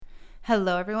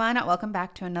Hello, everyone. Welcome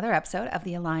back to another episode of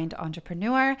The Aligned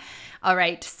Entrepreneur. All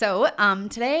right, so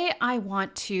today I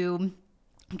want to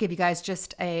give you guys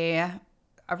just a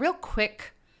real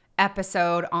quick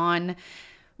episode on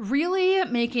really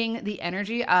making the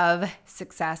energy of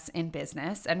success in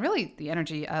business and really the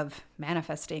energy of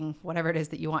manifesting whatever it is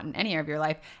that you want in any area of your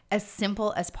life as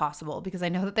simple as possible, because I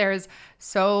know that there's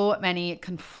so many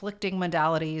conflicting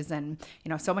modalities and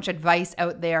so much advice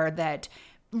out there that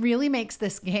really makes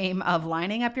this game of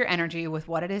lining up your energy with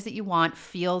what it is that you want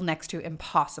feel next to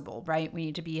impossible, right? We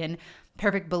need to be in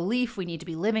perfect belief. We need to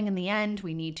be living in the end.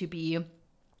 We need to be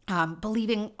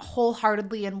believing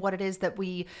wholeheartedly in what it is that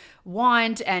we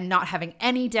want and not having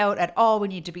any doubt at all. We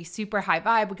need to be super high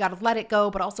vibe. We got to let it go,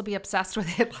 but also be obsessed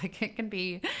with it. Like, it can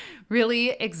be really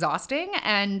exhausting.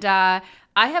 And I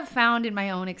have found in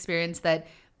my own experience that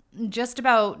just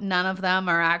about none of them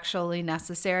are actually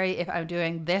necessary if I'm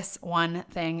doing this one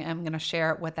thing. I'm going to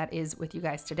share what that is with you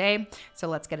guys today. So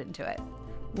let's get into it.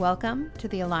 Welcome to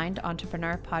the Aligned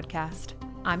Entrepreneur Podcast.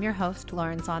 I'm your host,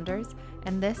 Lauren Saunders,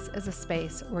 and this is a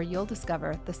space where you'll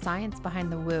discover the science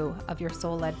behind the woo of your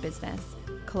soul-led business,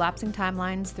 collapsing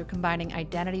timelines through combining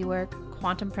identity work,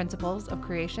 quantum principles of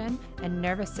creation, and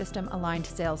nervous system aligned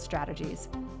sales strategies.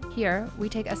 Here, we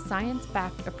take a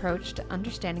science-backed approach to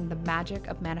understanding the magic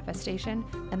of manifestation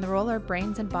and the role our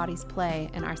brains and bodies play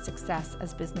in our success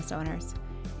as business owners.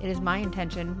 It is my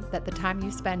intention that the time you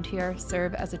spend here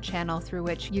serve as a channel through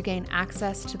which you gain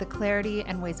access to the clarity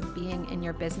and ways of being in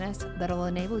your business that will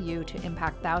enable you to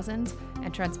impact thousands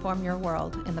and transform your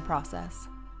world in the process.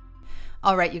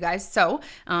 All right, you guys. So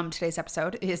today's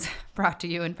episode is brought to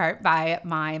you in part by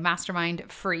my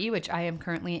Mastermind Free, which I am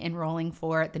currently enrolling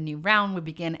for the new round. We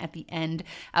begin at the end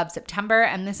of September.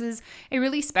 And this is a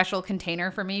really special container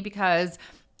for me because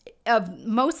of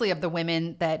mostly of the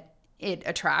women that it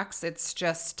attracts. It's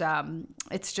just, I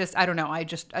don't know. I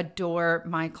just adore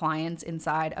my clients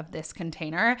inside of this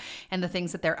container and the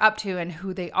things that they're up to and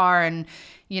who they are and,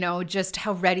 just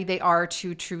how ready they are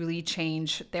to truly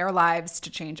change their lives, to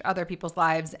change other people's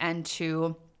lives, and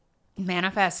to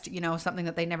manifest, something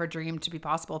that they never dreamed to be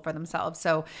possible for themselves.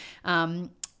 So,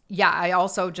 I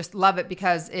also just love it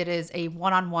because it is a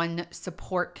one-on-one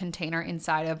support container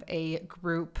inside of a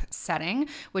group setting,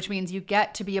 which means you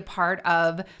get to be a part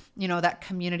of, that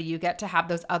community. You get to have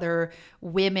those other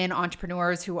women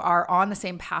entrepreneurs who are on the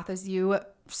same path as you,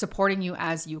 supporting you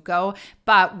as you go.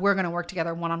 But we're going to work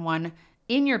together one-on-one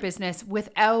in your business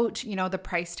without, the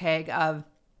price tag of,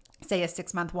 say, a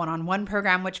 6-month one-on-one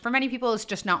program, which for many people is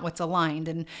just not what's aligned.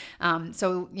 And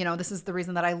so, this is the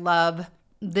reason that I love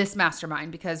this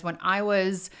mastermind, because when I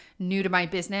was new to my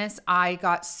business, I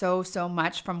got so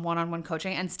much from one-on-one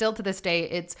coaching, and still to this day,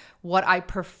 it's what I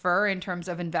prefer in terms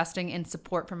of investing in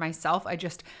support for myself.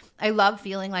 I love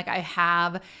feeling like I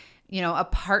have, a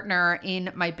partner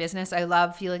in my business. I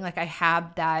love feeling like I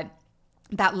have that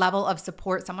level of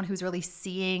support, someone who's really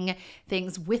seeing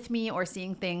things with me or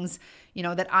seeing things,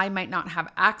 that I might not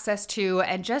have access to,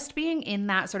 and just being in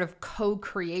that sort of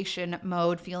co-creation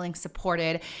mode, feeling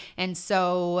supported. And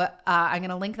so I'm going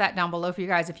to link that down below for you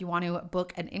guys. If you want to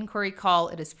book an inquiry call,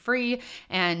 it is free.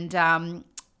 And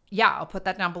I'll put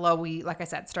that down below. We, like I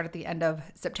said, start at the end of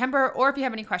September. Or if you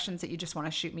have any questions that you just want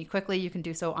to shoot me quickly, you can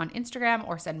do so on Instagram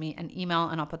or send me an email,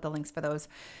 and I'll put the links for those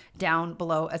down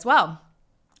below as well.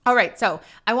 All right, so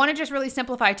I want to just really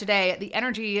simplify today the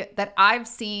energy that I've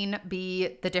seen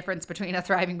be the difference between a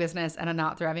thriving business and a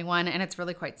not thriving one, and it's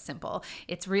really quite simple.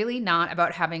 It's really not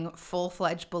about having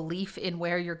full-fledged belief in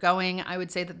where you're going. I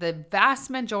would say that the vast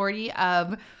majority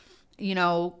of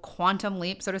quantum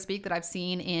leap, so to speak, that I've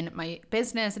seen in my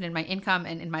business and in my income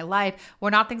and in my life were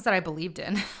not things that I believed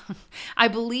in. I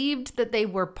believed that they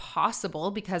were possible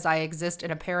because I exist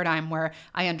in a paradigm where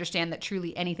I understand that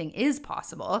truly anything is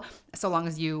possible, so long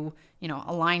as you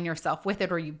align yourself with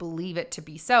it or you believe it to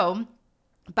be so.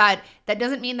 But that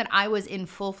doesn't mean that I was in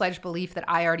full-fledged belief that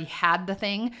I already had the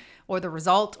thing or the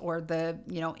result or the,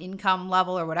 income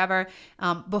level or whatever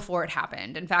before it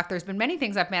happened. In fact, there's been many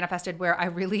things I've manifested where I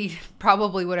really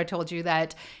probably would have told you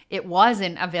that it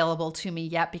wasn't available to me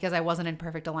yet because I wasn't in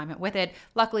perfect alignment with it.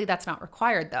 Luckily, that's not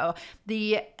required though.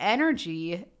 The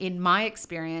energy in my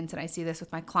experience, and I see this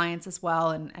with my clients as well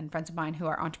and friends of mine who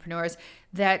are entrepreneurs,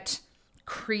 that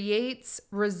creates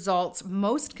results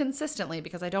most consistently,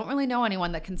 because I don't really know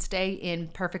anyone that can stay in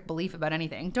perfect belief about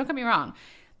anything. Don't get me wrong.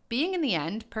 Being in the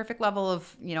end, perfect level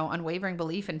of, unwavering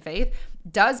belief and faith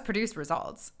does produce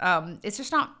results. It's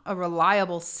just not a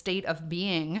reliable state of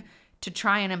being to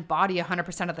try and embody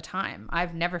 100% of the time.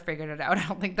 I've never figured it out. I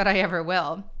don't think that I ever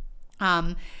will.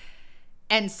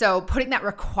 And so putting that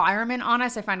requirement on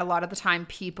us, I find a lot of the time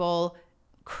people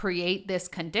create this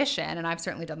condition, and I've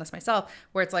certainly done this myself,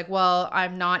 where it's like, well,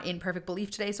 I'm not in perfect belief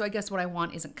today, so I guess what I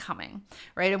want isn't coming,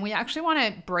 right? And we actually want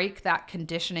to break that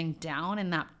conditioning down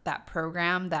and that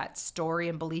program, that story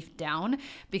and belief down,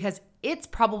 because it's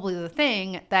probably the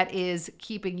thing that is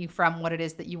keeping you from what it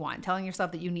is that you want, telling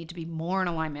yourself that you need to be more in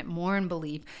alignment, more in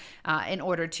belief in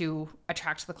order to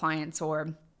attract the clients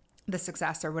or the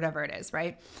success or whatever it is,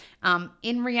 right?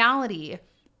 In reality,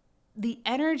 the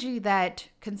energy that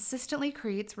consistently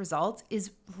creates results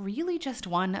is really just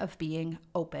one of being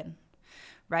open,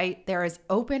 right? There is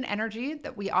open energy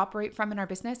that we operate from in our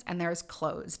business, and there is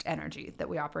closed energy that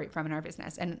we operate from in our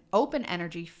business. And open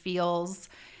energy feels,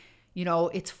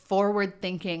 it's forward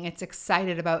thinking, it's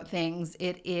excited about things,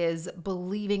 it is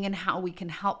believing in how we can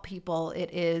help people,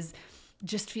 it is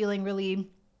just feeling really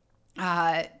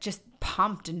just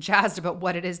pumped and jazzed about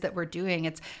what it is that we're doing.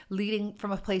 It's leading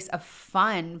from a place of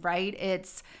fun, right?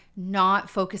 It's not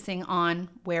focusing on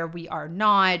where we are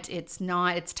not. It's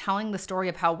telling the story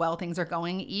of how well things are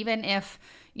going, even if,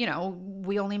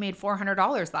 we only made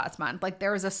 $400 last month. Like,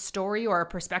 there is a story or a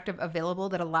perspective available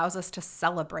that allows us to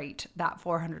celebrate that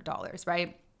 $400,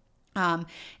 right?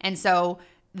 And so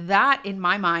that, in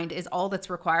my mind, is all that's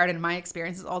required. In my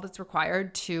experience, is all that's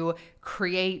required to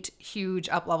create huge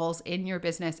up levels in your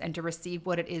business and to receive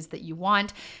what it is that you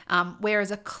want.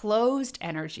 Whereas a closed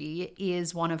energy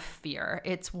is one of fear.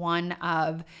 It's one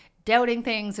of doubting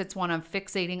things. It's one of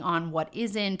fixating on what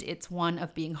isn't. It's one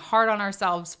of being hard on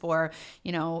ourselves for,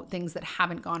 things that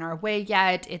haven't gone our way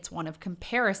yet. It's one of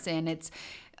comparison. It's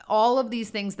all of these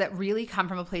things that really come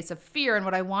from a place of fear. And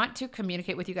what I want to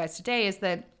communicate with you guys today is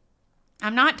that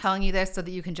I'm not telling you this so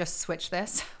that you can just switch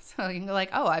this. So you can go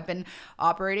like, oh, I've been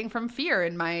operating from fear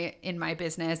in my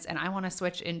business and I want to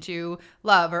switch into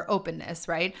love or openness,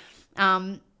 right?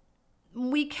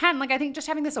 We can, I think just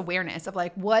having this awareness of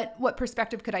what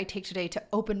perspective could I take today to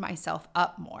open myself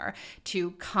up more,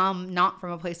 to come not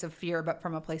from a place of fear, but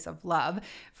from a place of love.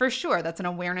 For sure, that's an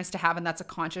awareness to have, and that's a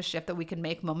conscious shift that we can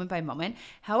make moment by moment.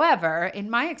 However,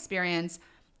 in my experience,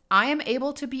 I am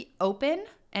able to be open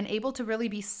and able to really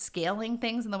be scaling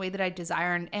things in the way that I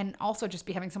desire, and also just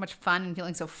be having so much fun and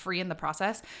feeling so free in the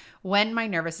process when my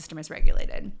nervous system is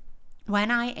regulated.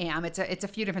 When I am, it's a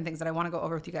few different things that I want to go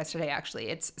over with you guys today, actually.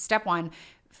 It's step one,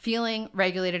 feeling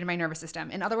regulated in my nervous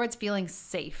system. In other words, feeling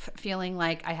safe, feeling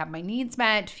like I have my needs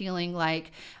met, feeling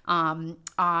like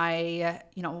I,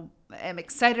 am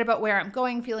excited about where I'm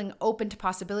going, feeling open to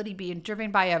possibility, being driven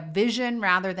by a vision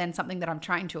rather than something that I'm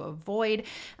trying to avoid.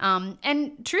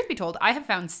 And truth be told, I have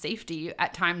found safety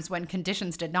at times when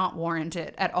conditions did not warrant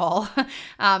it at all.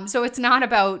 So it's not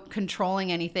about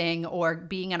controlling anything or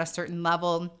being at a certain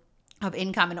level of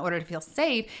income in order to feel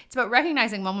safe. It's about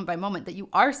recognizing moment by moment that you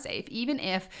are safe, even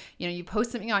if, you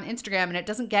post something on Instagram and it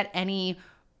doesn't get any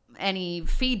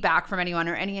feedback from anyone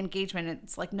or any engagement.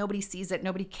 It's like nobody sees it,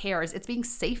 nobody cares. It's being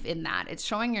safe in that. It's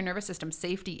showing your nervous system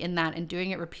safety in that and doing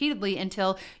it repeatedly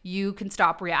until you can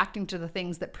stop reacting to the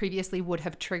things that previously would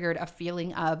have triggered a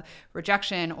feeling of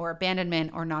rejection or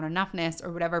abandonment or not enoughness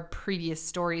or whatever previous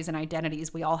stories and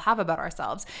identities we all have about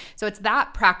ourselves. So it's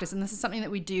that practice, and this is something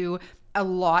that we do a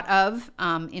lot of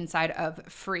inside of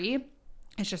Free.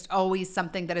 It's just always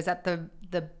something that is at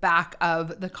the back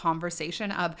of the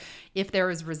conversation of, if there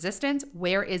is resistance,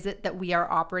 where is it that we are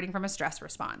operating from a stress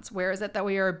response? Where is it that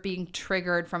we are being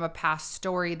triggered from a past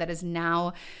story that is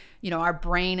now, our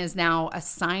brain is now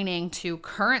assigning to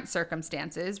current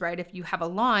circumstances, right? If you have a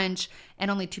launch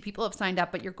and only 2 people have signed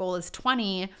up, but your goal is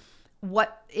 20,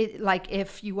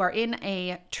 if you are in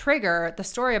a trigger, the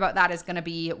story about that is going to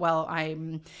be, well,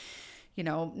 I'm,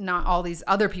 not all these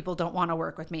other people don't want to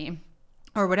work with me,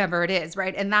 or whatever it is,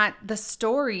 right? And that the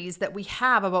stories that we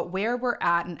have about where we're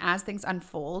at and as things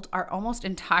unfold are almost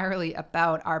entirely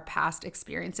about our past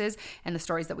experiences and the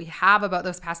stories that we have about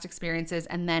those past experiences,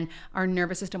 and then our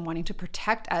nervous system wanting to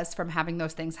protect us from having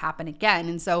those things happen again.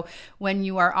 And so when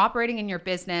you are operating in your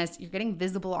business, you're getting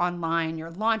visible online,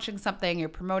 you're launching something, you're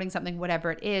promoting something,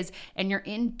 whatever it is, and you're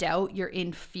in doubt, you're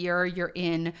in fear, you're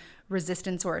in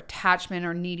resistance or attachment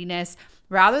or neediness,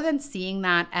 rather than seeing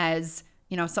that as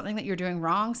something that you're doing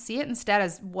wrong, see it instead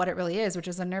as what it really is, which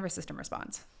is a nervous system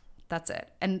response. That's it.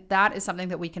 And that is something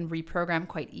that we can reprogram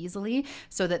quite easily,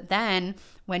 so that then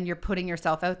when you're putting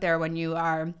yourself out there, when you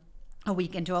are a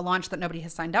week into a launch that nobody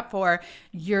has signed up for,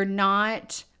 you're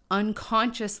not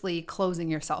unconsciously closing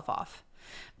yourself off.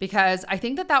 Because I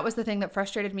think that was the thing that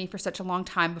frustrated me for such a long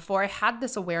time. Before I had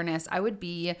this awareness, I would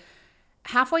be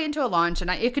halfway into a launch, and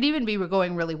it could even be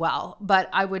going really well, but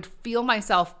I would feel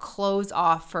myself close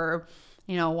off for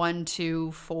 1,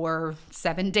 2, 4,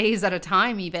 7 days at a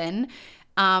time even.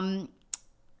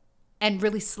 and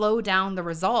really slow down the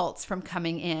results from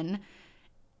coming in.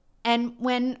 And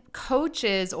when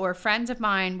coaches or friends of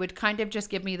mine would kind of just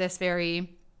give me this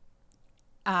very,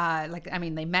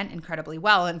 they meant incredibly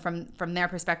well. And from their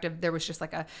perspective, there was just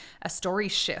like a story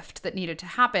shift that needed to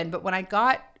happen. But when I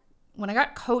got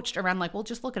coached around like, well,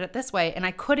 just look at it this way, and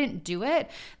I couldn't do it,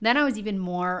 then I was even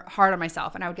more hard on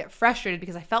myself, and I would get frustrated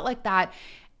because I felt like that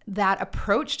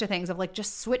approach to things of like,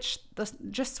 just switch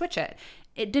it.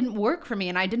 It didn't work for me,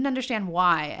 and I didn't understand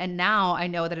why. And now I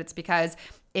know that it's because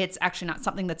it's actually not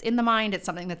something that's in the mind, it's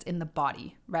something that's in the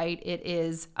body, right? It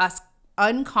is us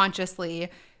unconsciously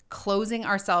closing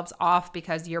ourselves off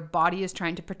because your body is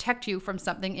trying to protect you from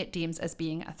something it deems as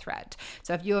being a threat.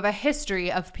 So if you have a history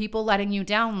of people letting you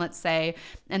down, let's say,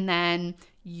 and then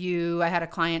I had a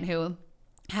client who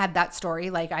had that story,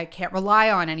 like, I can't rely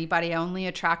on anybody. I only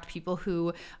attract people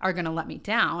who are going to let me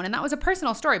down. And that was a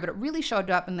personal story, but it really showed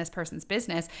up in this person's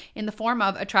business in the form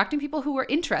of attracting people who were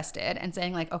interested and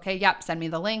saying like, okay, yep, send me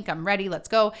the link. I'm ready. Let's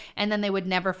go. And then they would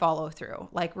never follow through.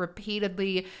 Like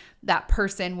repeatedly, that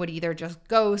person would either just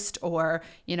ghost or,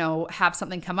 have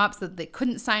something come up so that they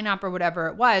couldn't sign up or whatever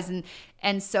it was.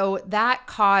 And so that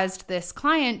caused this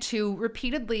client to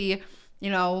repeatedly,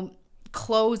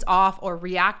 close off or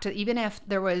react to, even if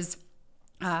there was,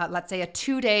 let's say, a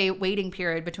 2-day waiting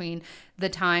period between the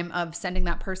time of sending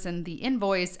that person the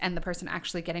invoice and the person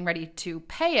actually getting ready to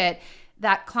pay it,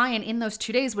 that client in those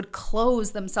 2 days would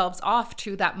close themselves off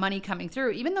to that money coming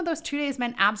through, even though those 2 days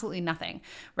meant absolutely nothing,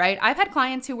 right? I've had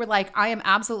clients who were like, I am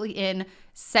absolutely in,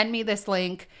 send me this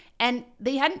link, and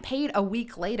they hadn't paid a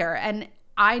week later. And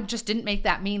I just didn't make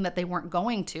that mean that they weren't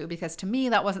going to, because to me,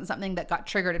 that wasn't something that got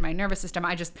triggered in my nervous system.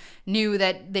 I just knew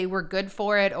that they were good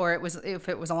for it, or if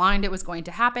it was aligned, it was going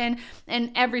to happen.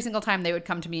 And every single time they would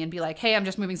come to me and be like, hey, I'm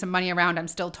just moving some money around, I'm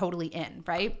still totally in,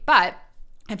 right? But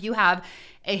if you have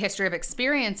a history of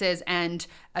experiences and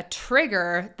a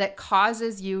trigger that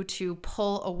causes you to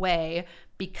pull away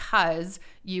because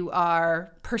you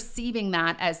are perceiving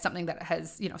that as something that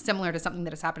has, similar to something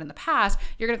that has happened in the past,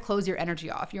 you're going to close your energy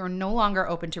off. You're no longer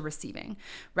open to receiving,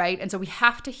 right? And so we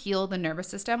have to heal the nervous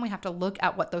system. We have to look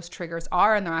at what those triggers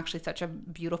are, and they're actually such a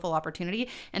beautiful opportunity.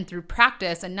 And through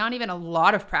practice, and not even a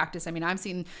lot of practice, I've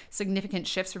seen significant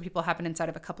shifts for people happen inside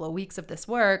of a couple of weeks of this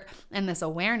work and this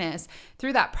awareness.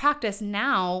 Through that practice,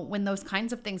 now when those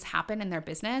kinds of things happen in their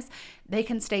business, they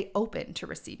can stay open to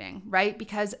receiving, right?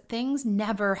 Because things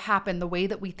never happen the way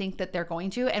that we think that they're going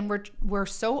to. And we're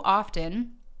so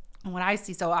often, and what I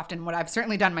see so often, what I've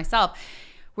certainly done myself,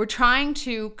 we're trying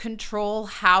to control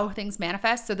how things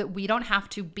manifest so that we don't have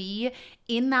to be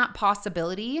in that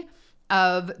possibility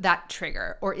of that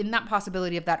trigger or in that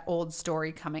possibility of that old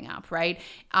story coming up, right?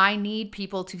 I need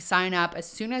people to sign up as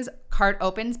soon as cart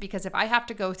opens, because if I have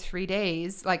to go 3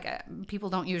 days, people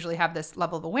don't usually have this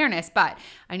level of awareness, but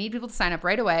I need people to sign up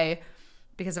right away,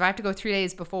 because if I have to go 3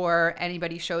 days before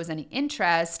anybody shows any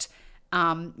interest,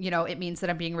 it means that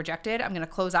I'm being rejected. I'm going to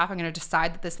close off. I'm going to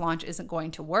decide that this launch isn't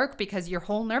going to work, because your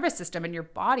whole nervous system and your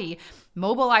body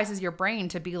mobilizes your brain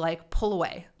to be like, pull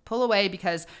away,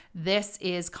 because this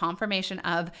is confirmation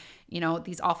of,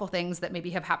 these awful things that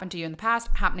maybe have happened to you in the past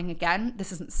happening again.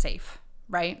 This isn't safe,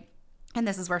 right? And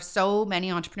this is where so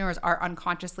many entrepreneurs are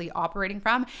unconsciously operating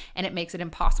from, and it makes it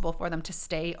impossible for them to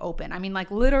stay open.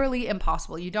 Literally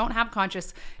impossible. You don't have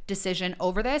conscious decision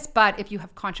over this, but if you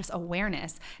have conscious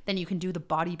awareness, then you can do the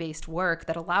body-based work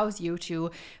that allows you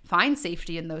to find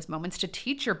safety in those moments, to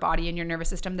teach your body and your nervous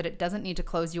system that it doesn't need to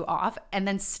close you off, and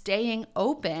then staying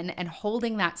open and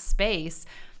holding that space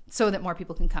so that more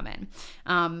people can come in,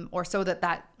 or so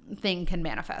that thing can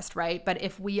manifest, right? But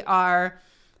if we are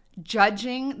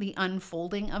judging the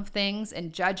unfolding of things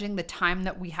and judging the time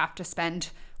that we have to spend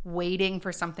waiting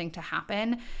for something to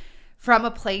happen from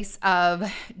a place of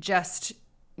just,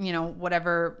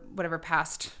 whatever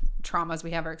past traumas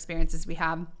we have or experiences we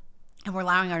have, and we're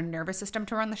allowing our nervous system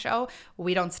to run the show,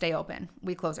 we don't stay open.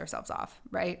 We close ourselves off,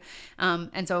 right?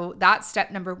 And so that's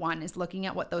step number 1, is looking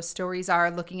at what those stories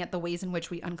are, looking at the ways in which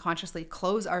we unconsciously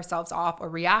close ourselves off or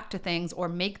react to things or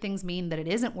make things mean that it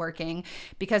isn't working.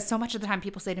 Because so much of the time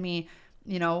people say to me,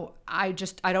 I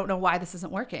don't know why this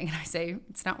isn't working. And I say,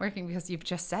 it's not working because you've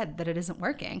just said that it isn't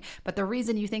working. But the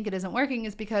reason you think it isn't working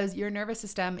is because your nervous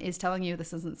system is telling you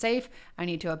this isn't safe. I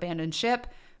need to abandon ship.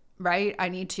 Right? I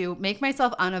need to make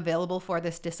myself unavailable for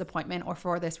this disappointment or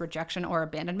for this rejection or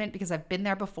abandonment, because I've been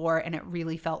there before and it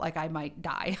really felt like I might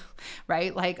die,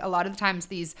 right? Like a lot of the times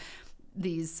these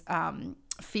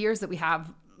fears that we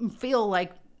have feel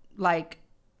like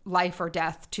life or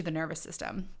death to the nervous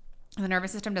system. The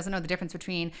nervous system doesn't know the difference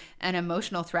between an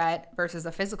emotional threat versus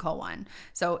a physical one.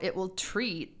 So it will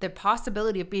treat the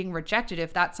possibility of being rejected,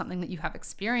 if that's something that you have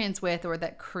experience with or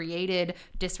that created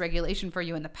dysregulation for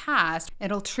you in the past,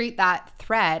 it'll treat that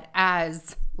threat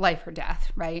as life or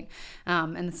death, right?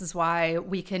 And this is why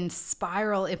we can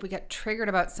spiral if we get triggered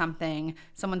about something.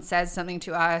 Someone says something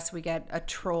to us, we get a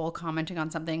troll commenting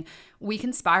on something, we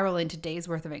can spiral into days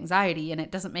worth of anxiety, and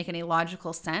it doesn't make any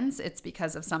logical sense. It's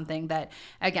because of something that,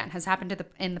 again, has happened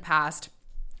in the past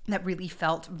that really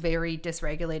felt very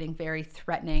dysregulating, very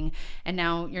threatening. And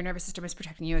now your nervous system is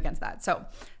protecting you against that. So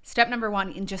step number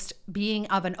one in just being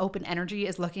of an open energy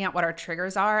is looking at what our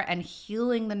triggers are and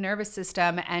healing the nervous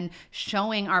system and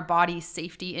showing our body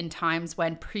safety in times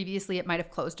when previously it might have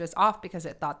closed us off because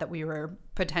it thought that we were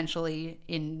potentially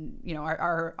in,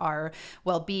 our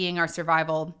well-being, our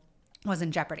survival was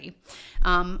in jeopardy.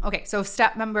 Okay, so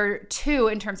step number two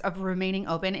in terms of remaining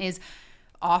open is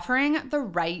offering the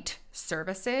right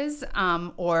services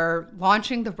or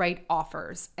launching the right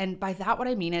offers. And by that, what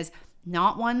I mean is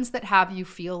not ones that have you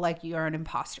feel like you're an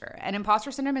imposter. And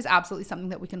imposter syndrome is absolutely something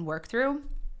that we can work through.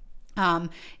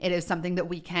 It is something that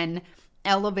we can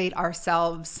elevate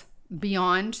ourselves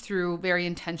beyond through very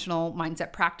intentional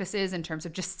mindset practices in terms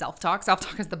of just self-talk.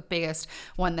 Self-talk is the biggest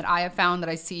one that I have found that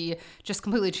I see just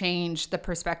completely change the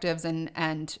perspectives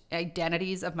and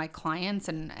identities of my clients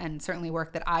and certainly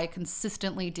work that I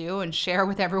consistently do and share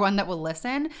with everyone that will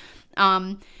listen.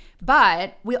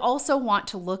 But we also want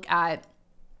to look at,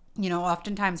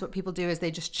 oftentimes what people do is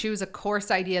they just choose a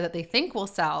course idea that they think will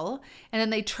sell, and then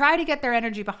they try to get their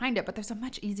energy behind it. But there's a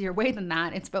much easier way than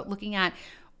that. It's about looking at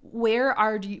where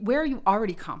are you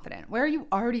already confident? Where are you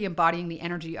already embodying the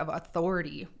energy of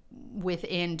authority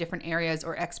within different areas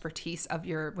or expertise of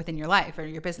within your life or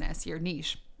your business, your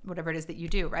niche, whatever it is that you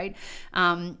do, right?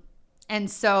 And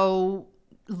so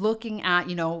looking at,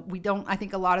 I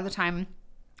think a lot of the time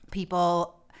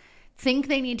people think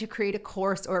they need to create a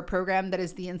course or a program that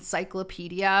is the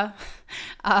encyclopedia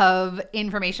of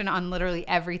information on literally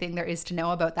everything there is to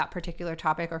know about that particular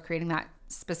topic or creating that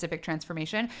specific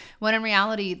transformation. When in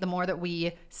reality, the more that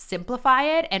we simplify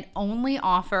it and only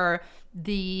offer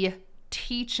the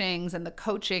teachings and the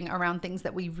coaching around things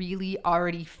that we really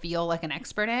already feel like an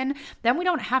expert in, then we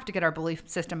don't have to get our belief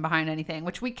system behind anything,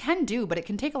 which we can do, but it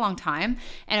can take a long time.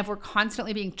 And if we're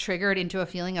constantly being triggered into a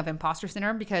feeling of imposter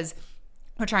syndrome because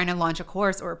we're trying to launch a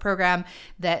course or a program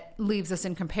that leaves us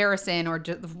in comparison or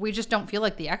we just don't feel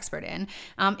like the expert in,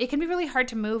 it can be really hard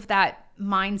to move that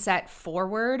mindset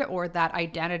forward or that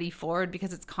identity forward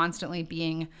because it's constantly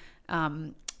being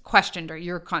questioned, or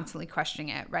you're constantly questioning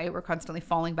it, right? We're constantly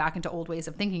falling back into old ways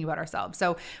of thinking about ourselves.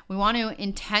 So we want to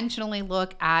intentionally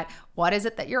look at what is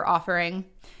it that you're offering.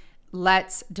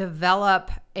 Let's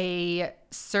develop a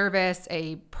service,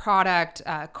 a product,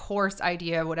 a course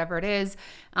idea, whatever it is,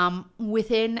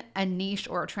 within a niche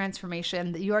or a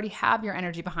transformation that you already have your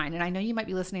energy behind. And I know you might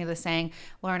be listening to this saying,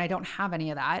 Lauren, I don't have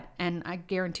any of that. And I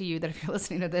guarantee you that if you're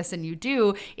listening to this and you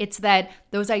do, it's that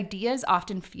those ideas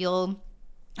often feel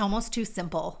almost too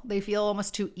simple. They feel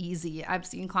almost too easy. I've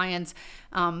seen clients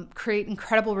create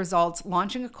incredible results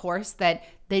launching a course that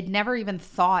they'd never even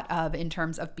thought of in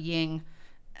terms of being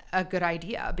a good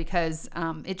idea because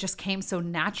it just came so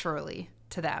naturally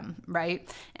to them, right?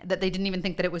 That they didn't even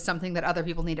think that it was something that other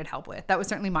people needed help with. That was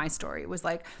certainly my story. It was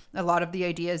like a lot of the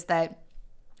ideas that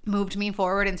moved me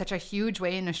forward in such a huge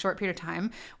way in a short period of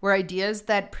time were ideas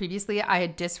that previously I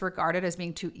had disregarded as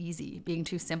being too easy, being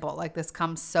too simple. Like this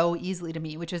comes so easily to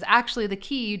me, which is actually the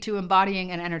key to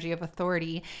embodying an energy of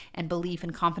authority and belief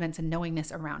and confidence and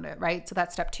knowingness around it, right? So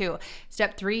that's step two.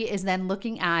 Step three is then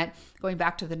looking at, going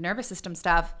back to the nervous system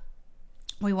stuff,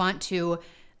 we want to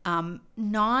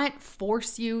not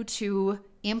force you to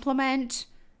implement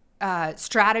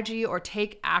strategy or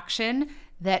take action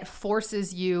that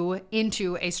forces you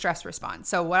into a stress response.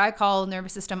 So what I call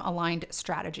nervous system aligned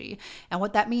strategy. And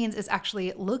what that means is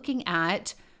actually looking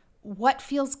at what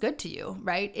feels good to you,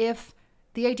 right? If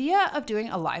the idea of doing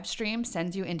a live stream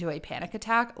sends you into a panic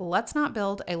attack, let's not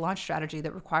build a launch strategy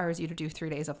that requires you to do 3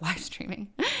 days of live streaming.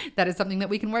 That is something that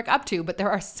we can work up to, but there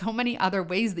are so many other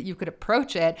ways that you could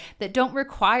approach it that don't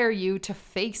require you to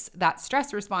face that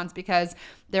stress response, because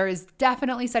there is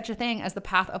definitely such a thing as the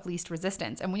path of least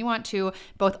resistance. And we want to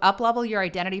both up-level your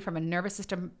identity from a nervous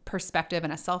system perspective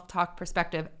and a self-talk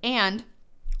perspective and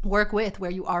work with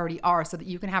where you already are so that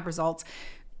you can have results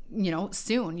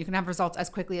soon. You can have results as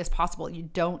quickly as possible. You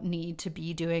don't need to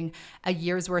be doing a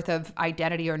year's worth of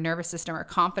identity or nervous system or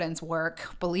confidence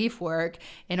work, belief work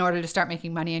in order to start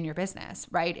making money in your business,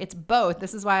 right? It's both.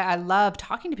 This is why I love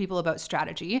talking to people about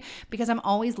strategy, because I'm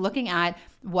always looking at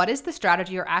what is the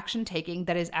strategy or action taking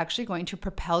that is actually going to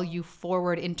propel you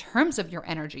forward in terms of your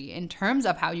energy, in terms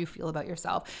of how you feel about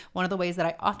yourself. One of the ways that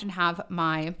I often have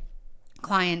my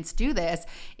clients do this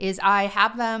is I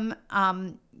have them,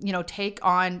 take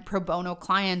on pro bono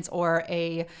clients or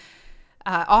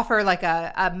offer like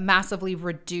a massively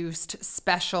reduced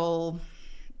special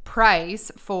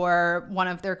price for one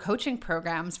of their coaching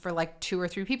programs for like 2 or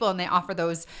 3 people. And they offer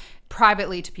those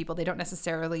privately to people. They don't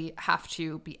necessarily have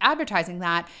to be advertising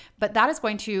that, but that is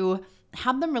going to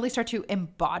have them really start to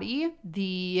embody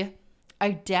the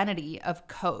identity of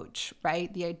coach,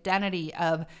 right? The identity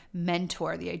of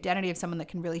mentor, the identity of someone that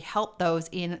can really help those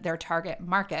in their target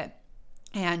market.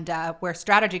 And where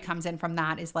strategy comes in from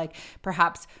that is like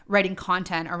perhaps writing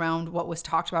content around what was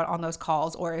talked about on those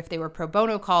calls, or if they were pro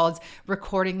bono calls,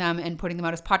 recording them and putting them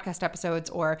out as podcast episodes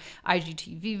or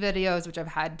IGTV videos, which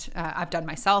I've done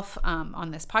myself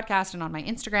on this podcast and on my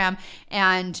Instagram.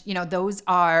 And, those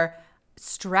are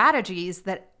strategies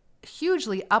that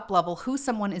hugely up-level who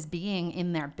someone is being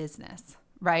in their business,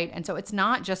 right? And so it's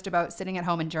not just about sitting at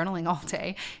home and journaling all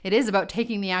day. It is about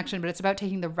taking the action, but it's about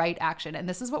taking the right action. And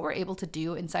this is what we're able to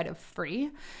do inside of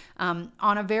Free on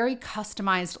a very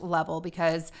customized level,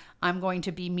 because I'm going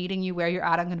to be meeting you where you're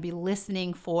at. I'm going to be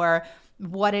listening for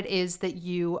what it is that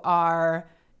you are,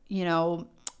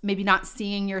 maybe not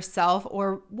seeing yourself,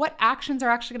 or what actions are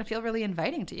actually going to feel really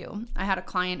inviting to you. I had a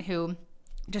client who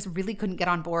just really couldn't get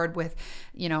on board with,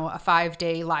 a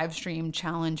 5-day live stream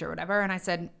challenge or whatever. And I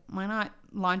said, why not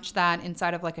launch that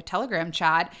inside of like a Telegram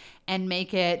chat and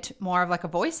make it more of like a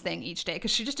voice thing each day?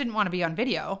 Because she just didn't want to be on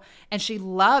video. And she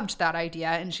loved that idea.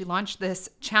 And she launched this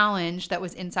challenge that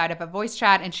was inside of a voice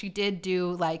chat. And she did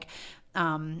do like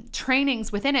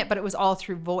trainings within it, but it was all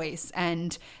through voice.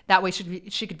 And that way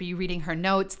she could be reading her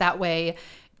notes. That way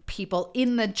people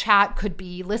in the chat could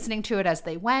be listening to it as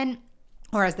they went,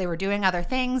 or as they were doing other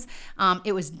things.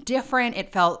 It was different.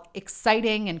 It felt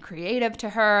exciting and creative to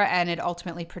her, and it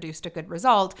ultimately produced a good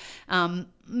result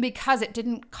because it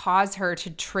didn't cause her to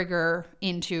trigger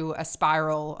into a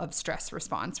spiral of stress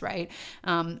response, right?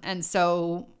 And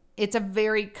so it's a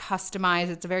very customized,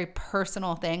 it's a very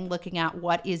personal thing, looking at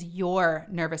what is your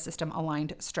nervous system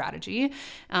aligned strategy.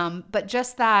 But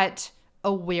just that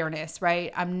awareness,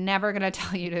 right? I'm never going to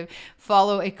tell you to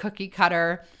follow a cookie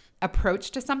cutter approach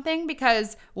to something,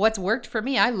 because what's worked for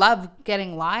me, I love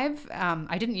getting live.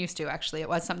 I didn't used to, actually. It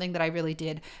was something that I really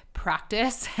did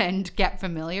practice and get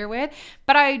familiar with,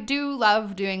 but I do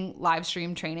love doing live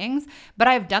stream trainings, but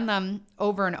I've done them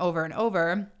over and over and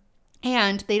over,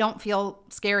 and they don't feel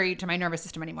scary to my nervous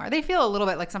system anymore. They feel a little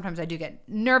bit like sometimes I do get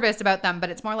nervous about them, but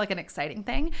it's more like an exciting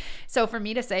thing. So for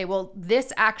me to say, well,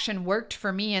 this action worked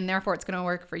for me and therefore it's going to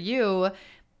work for you,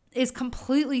 is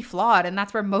completely flawed. And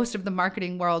that's where most of the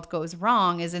marketing world goes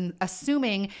wrong, is in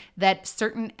assuming that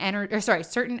certain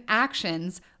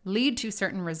actions lead to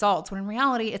certain results, when in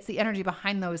reality, it's the energy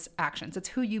behind those actions. It's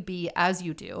who you be as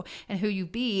you do. And who you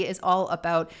be is all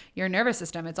about your nervous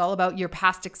system. It's all about your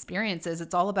past experiences.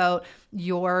 It's all about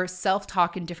your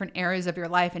self-talk in different areas of your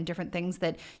life and different things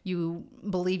that you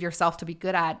believe yourself to be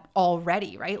good at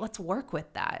already, right? Let's work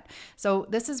with that. So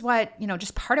this is what,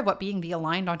 just part of what being the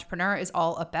aligned entrepreneur is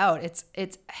all about.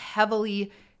 It's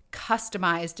heavily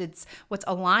customized. It's what's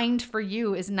aligned for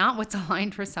you is not what's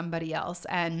aligned for somebody else.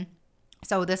 And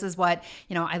so this is what,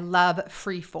 I love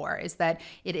Free for, is that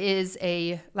it is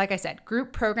like I said,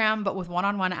 group program, but with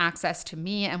one-on-one access to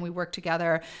me. And we work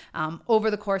together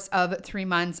over the course of 3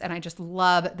 months. And I just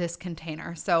love this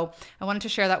container. So I wanted to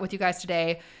share that with you guys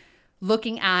today,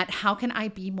 looking at how can I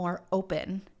be more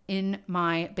open in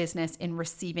my business, in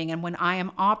receiving. And when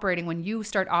you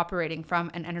start operating from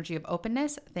an energy of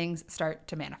openness, things start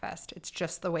to manifest. It's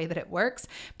just the way that it works.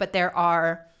 But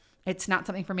it's not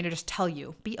something for me to just tell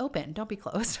you, be open, don't be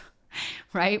closed,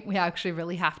 right? We actually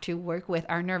really have to work with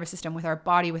our nervous system, with our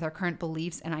body, with our current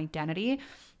beliefs and identity,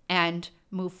 and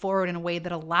move forward in a way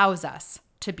that allows us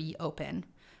to be open,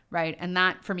 right? And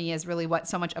that for me is really what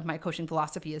so much of my coaching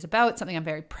philosophy is about, something I'm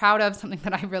very proud of, something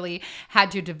that I really had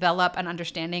to develop an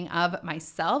understanding of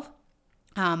myself.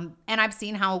 And I've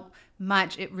seen how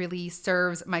much it really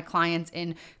serves my clients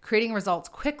in creating results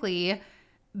quickly,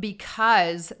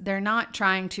 because they're not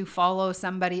trying to follow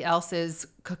somebody else's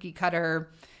cookie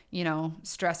cutter,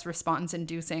 stress response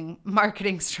inducing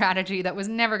marketing strategy that was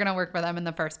never going to work for them in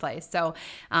the first place. So,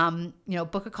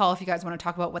 book a call if you guys want to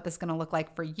talk about what this is going to look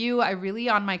like for you. I really,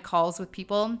 on my calls with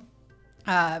people,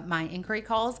 my inquiry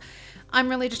calls. I'm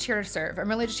really just here to serve. I'm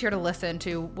really just here to listen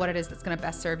to what it is that's going to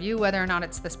best serve you, whether or not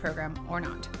it's this program or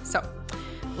not. So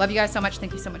love you guys so much.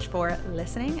 Thank you so much for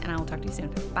listening, and I will talk to you soon.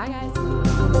 Bye,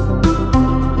 guys.